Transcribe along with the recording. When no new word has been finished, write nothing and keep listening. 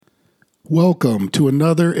Welcome to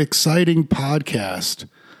another exciting podcast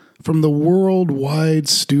from the worldwide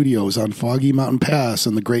studios on Foggy Mountain Pass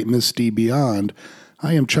and the Great Misty Beyond.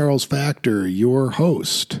 I am Charles Facktor, your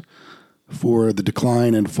host for The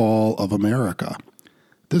Decline and Fall of America.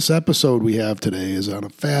 This episode we have today is on a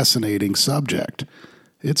fascinating subject.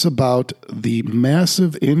 It's about the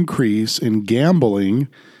massive increase in gambling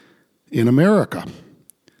in America,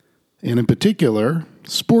 and in particular,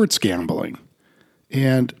 sports gambling.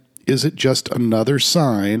 And is it just another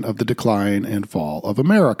sign of the decline and fall of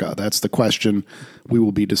America? That's the question we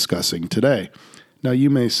will be discussing today. Now,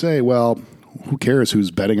 you may say, well, who cares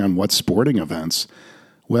who's betting on what sporting events?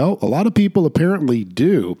 Well, a lot of people apparently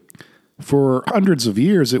do. For hundreds of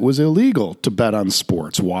years, it was illegal to bet on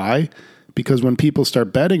sports. Why? Because when people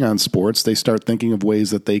start betting on sports, they start thinking of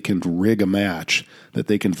ways that they can rig a match, that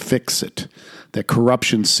they can fix it, that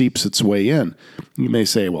corruption seeps its way in. You may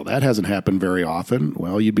say, well, that hasn't happened very often.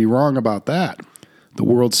 Well, you'd be wrong about that. The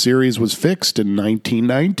World Series was fixed in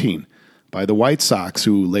 1919 by the White Sox,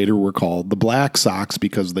 who later were called the Black Sox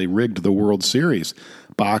because they rigged the World Series.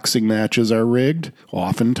 Boxing matches are rigged,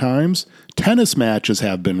 oftentimes. Tennis matches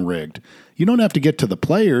have been rigged. You don't have to get to the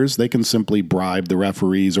players. They can simply bribe the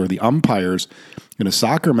referees or the umpires. In a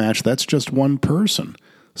soccer match, that's just one person.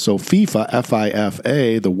 So FIFA,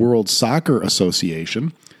 FIFA, the World Soccer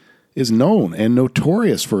Association, is known and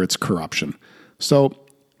notorious for its corruption. So,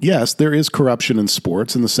 yes, there is corruption in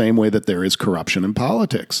sports in the same way that there is corruption in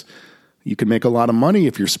politics. You can make a lot of money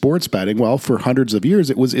if you're sports betting. Well, for hundreds of years,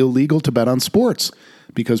 it was illegal to bet on sports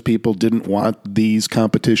because people didn't want these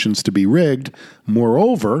competitions to be rigged.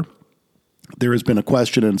 Moreover, there has been a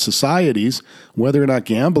question in societies whether or not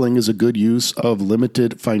gambling is a good use of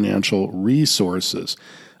limited financial resources.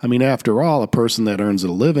 I mean, after all, a person that earns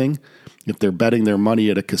a living, if they're betting their money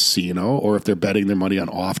at a casino or if they're betting their money on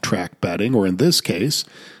off-track betting, or in this case,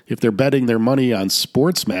 if they're betting their money on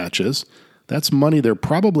sports matches, that's money they're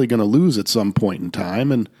probably going to lose at some point in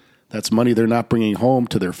time, and that's money they're not bringing home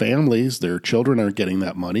to their families. Their children aren't getting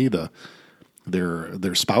that money.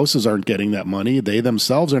 Their spouses aren't getting that money. They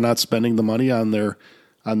themselves are not spending the money on their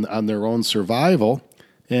own survival.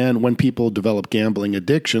 And when people develop gambling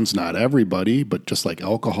addictions, not everybody, but just like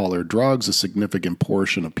alcohol or drugs, a significant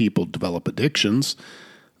portion of people develop addictions.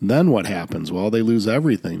 Then what happens? Well, they lose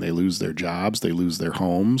everything. They lose their jobs. They lose their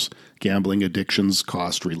homes. Gambling addictions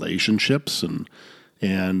cost relationships.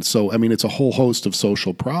 And so, I mean, it's a whole host of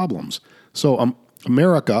social problems. So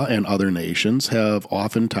America and other nations have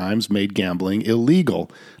oftentimes made gambling illegal.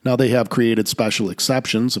 Now, they have created special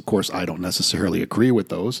exceptions. Of course, I don't necessarily agree with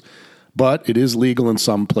those. But it is legal in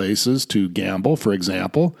some places to gamble. For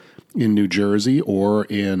example, in New Jersey or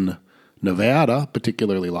in Nevada,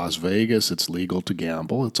 particularly Las Vegas, it's legal to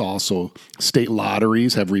gamble. It's also state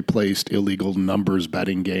lotteries have replaced illegal numbers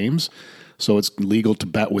betting games. So it's legal to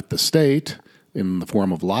bet with the state in the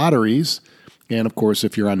form of lotteries. And of course,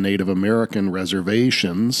 if you're on Native American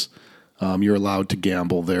reservations, you're allowed to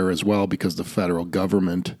gamble there as well because the federal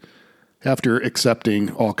government, after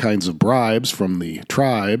accepting all kinds of bribes from the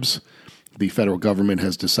tribes, the federal government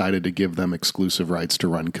has decided to give them exclusive rights to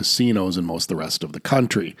run casinos in most of the rest of the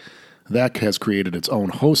country. That has created its own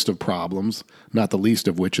host of problems, not the least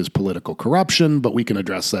of which is political corruption, but we can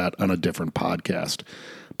address that on a different podcast.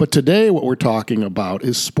 But today what we're talking about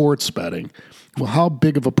is sports betting. Well, how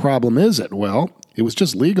big of a problem is it? Well, it was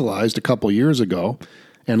just legalized a couple years ago,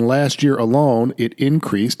 and last year alone it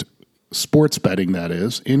increased, sports betting that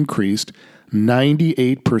is, increased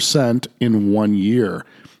 98% in 1 year.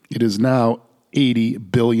 It is now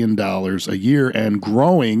 $80 billion a year and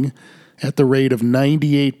growing at the rate of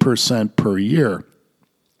 98% per year.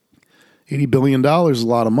 $80 billion is a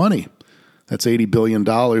lot of money. That's $80 billion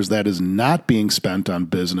that is not being spent on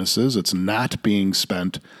businesses. It's not being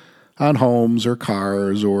spent on homes or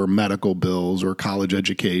cars or medical bills or college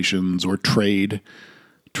educations or trade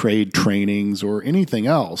trainings or anything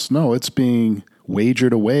else. No, it's being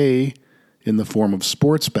wagered away in the form of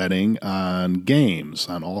sports betting on games,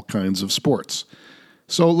 on all kinds of sports.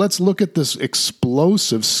 So let's look at this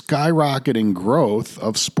explosive, skyrocketing growth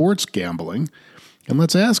of sports gambling, and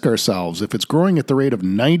let's ask ourselves, if it's growing at the rate of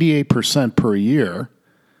 98% per year,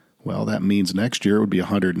 well, that means next year it would be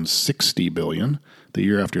 $160 billion. The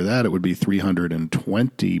year after that, it would be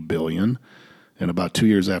 $320 billion. And about 2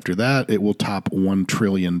 years after that, it will top $1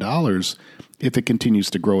 trillion if it continues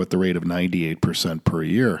to grow at the rate of 98% per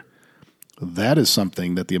year. That is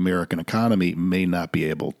something that the American economy may not be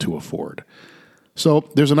able to afford. So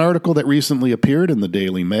there's an article that recently appeared in the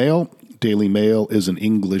Daily Mail. Daily Mail is an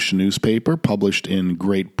English newspaper published in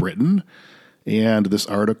Great Britain, and this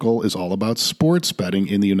article is all about sports betting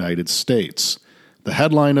in the United States. The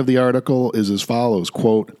headline of the article is as follows,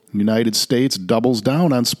 quote, United States doubles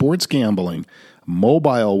down on sports gambling.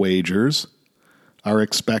 Mobile wagers are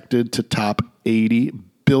expected to top $80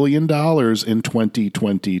 billion in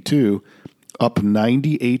 2022, up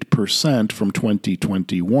 98% from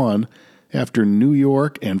 2021, after New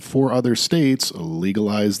York and 4 other states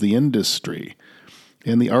legalized the industry.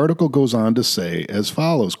 And the article goes on to say as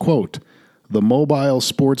follows, quote, the mobile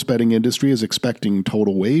sports betting industry is expecting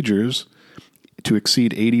total wagers to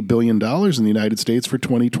exceed $80 billion in the United States for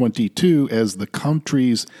 2022 as the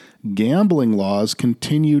country's gambling laws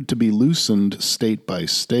continued to be loosened state by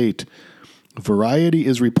state. Variety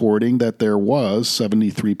is reporting that there was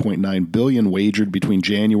 $73.9 billion wagered between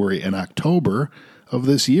January and October of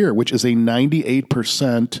this year, which is a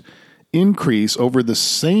 98% increase over the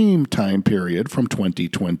same time period from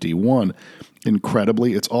 2021.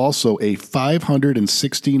 Incredibly, it's also a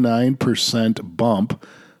 569% bump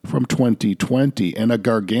from 2020 and a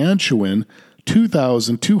gargantuan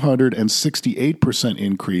 2,268%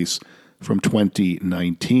 increase from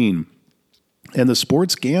 2019. And the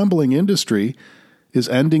sports gambling industry is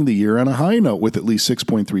ending the year on a high note with at least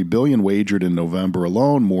 $6.3 billion wagered in November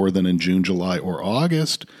alone, more than in June, July, or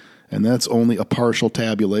August. And that's only a partial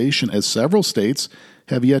tabulation, as several states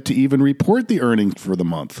have yet to even report the earnings for the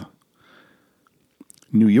month.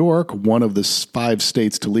 New York, one of the 5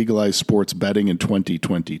 states to legalize sports betting in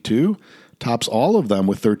 2022, tops all of them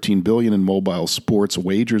with $13 billion in mobile sports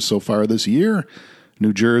wagers so far this year.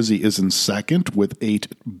 New Jersey is in second with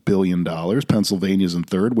 $8 billion. Pennsylvania is in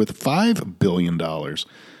third with $5 billion.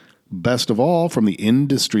 Best of all, from the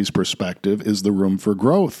industry's perspective, is the room for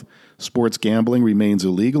growth. Sports gambling remains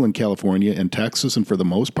illegal in California and Texas, and for the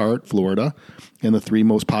most part, Florida, and the 3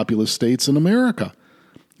 most populous states in America.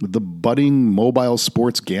 The budding mobile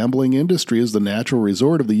sports gambling industry is the natural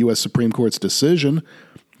resort of the U.S. Supreme Court's decision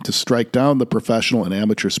to strike down the Professional and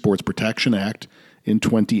Amateur Sports Protection Act in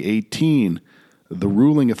 2018. The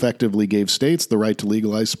ruling effectively gave states the right to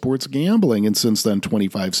legalize sports gambling, and since then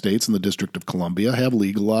 25 states and the District of Columbia have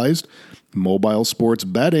legalized mobile sports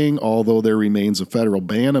betting, although there remains a federal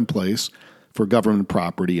ban in place for government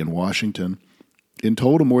property in Washington. In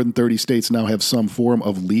total, more than 30 states now have some form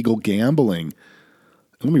of legal gambling.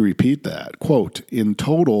 Let me repeat that. Quote, in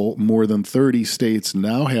total, more than 30 states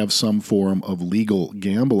now have some form of legal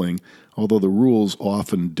gambling, although the rules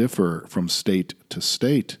often differ from state to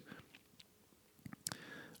state.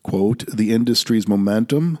 Quote, the industry's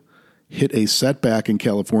momentum hit a setback in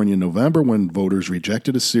California in November when voters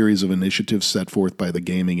rejected a series of initiatives set forth by the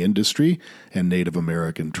gaming industry and Native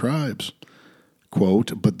American tribes.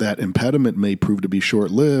 Quote, but that impediment may prove to be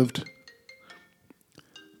short-lived.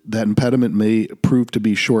 That impediment may prove to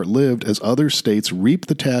be short-lived as other states reap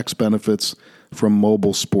the tax benefits from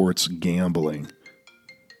mobile sports gambling.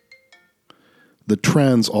 The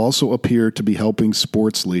trends also appear to be helping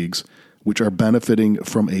sports leagues, which are benefiting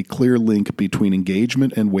from a clear link between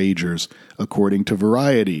engagement and wagers, according to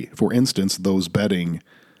Variety, for instance, those betting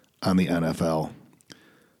on the NFL.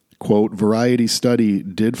 Quote, Variety study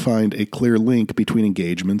did find a clear link between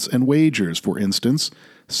engagements and wagers. For instance,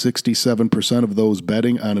 67% of those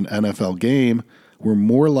betting on an NFL game were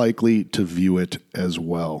more likely to view it as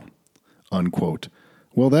well, unquote.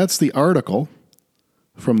 Well, that's the article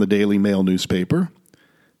from the Daily Mail newspaper,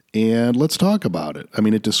 and let's talk about it. I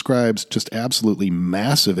mean, it describes just absolutely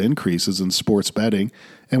massive increases in sports betting,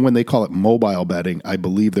 and when they call it mobile betting, I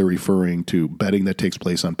believe they're referring to betting that takes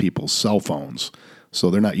place on people's cell phones. So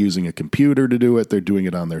they're not using a computer to do it, they're doing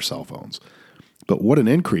it on their cell phones. But what an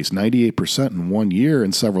increase, 98% in 1 year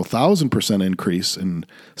and several thousand% increase in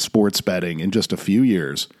sports betting in just a few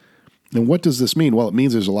years. And what does this mean? Well, it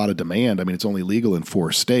means there's a lot of demand. I mean, it's only legal in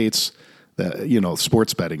 4 states, that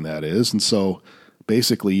sports betting that is. And so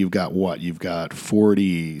basically you've got what? You've got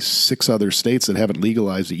 46 other states that haven't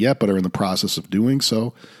legalized it yet but are in the process of doing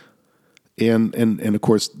so. And of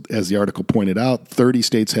course, as the article pointed out, 30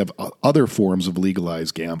 states have other forms of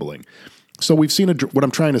legalized gambling. So we've seen what I'm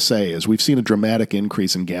trying to say is we've seen a dramatic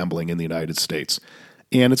increase in gambling in the United States.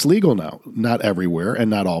 And it's legal now, not everywhere and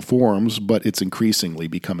not all forms, but it's increasingly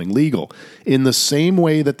becoming legal. In the same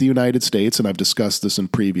way that the United States, and I've discussed this in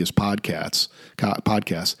previous podcasts,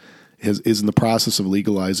 is in the process of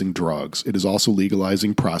legalizing drugs. It is also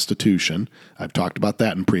legalizing prostitution. I've talked about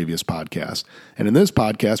that in previous podcasts. And in this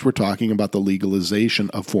podcast, we're talking about the legalization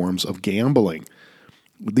of forms of gambling.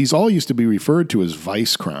 These all used to be referred to as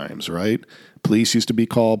vice crimes, right? Police used to be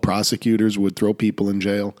called, prosecutors would throw people in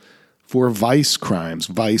jail for vice crimes.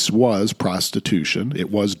 Vice was prostitution,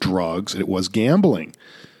 it was drugs, it was gambling.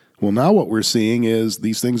 Well, now what we're seeing is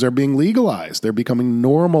these things are being legalized. They're becoming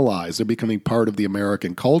normalized. They're becoming part of the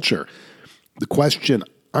American culture. The question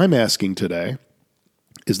I'm asking today,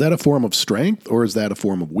 is that a form of strength or is that a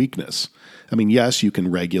form of weakness? I mean, yes, you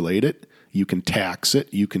can regulate it. You can tax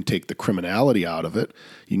it. You can take the criminality out of it.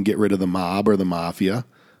 You can get rid of the mob or the mafia.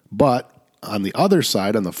 But on the other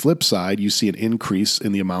side, on the flip side, you see an increase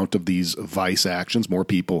in the amount of these vice actions, more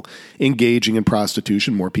people engaging in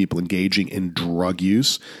prostitution, more people engaging in drug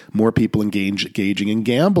use, more people engaging in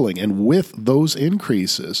gambling. And with those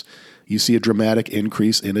increases, you see a dramatic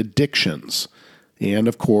increase in addictions. And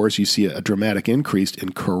of course, you see a dramatic increase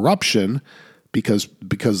in corruption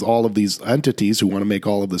because all of these entities who want to make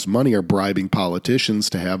all of this money are bribing politicians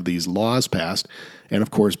to have these laws passed. And of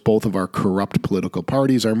course, both of our corrupt political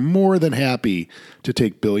parties are more than happy to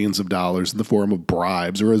take billions of dollars in the form of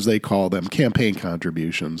bribes, or as they call them, campaign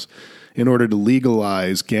contributions, in order to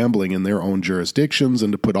legalize gambling in their own jurisdictions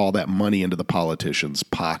and to put all that money into the politicians'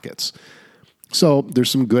 pockets. So there's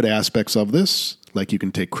some good aspects of this, like you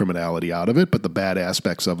can take criminality out of it, but the bad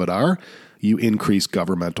aspects of it are you increase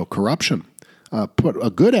governmental corruption. But a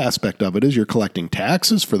good aspect of it is you're collecting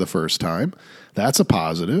taxes for the first time. That's a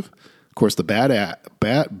positive. Of course, the bad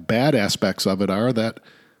aspects of it are that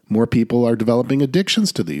more people are developing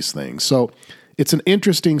addictions to these things. So it's an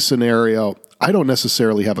interesting scenario. I don't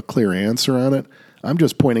necessarily have a clear answer on it. I'm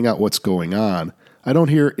just pointing out what's going on. I don't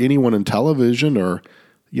hear anyone in television or,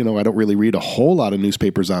 I don't really read a whole lot of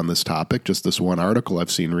newspapers on this topic, just this one article I've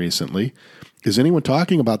seen recently. Is anyone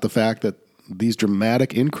talking about the fact that these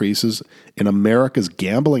dramatic increases in America's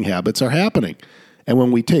gambling habits are happening? And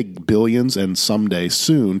when we take billions and someday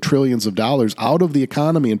soon trillions of dollars out of the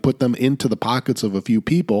economy and put them into the pockets of a few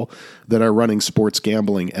people that are running sports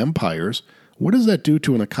gambling empires, what does that do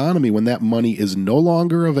to an economy when that money is no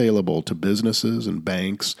longer available to businesses and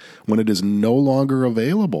banks, when it is no longer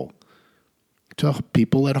available to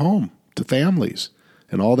people at home, to families?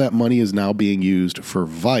 And all that money is now being used for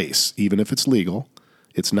vice, even if it's legal.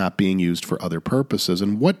 It's not being used for other purposes.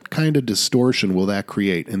 And what kind of distortion will that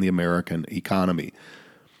create in the American economy?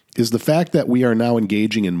 Is the fact that we are now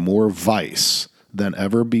engaging in more vice than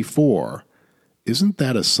ever before, isn't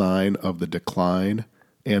that a sign of the decline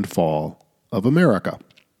and fall of America?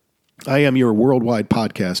 I am your worldwide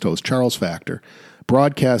podcast host, Charles Facktor,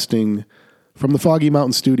 broadcasting from the Foggy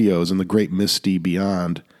Mountain Studios in the great misty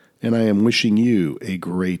beyond, and I am wishing you a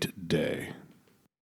great day.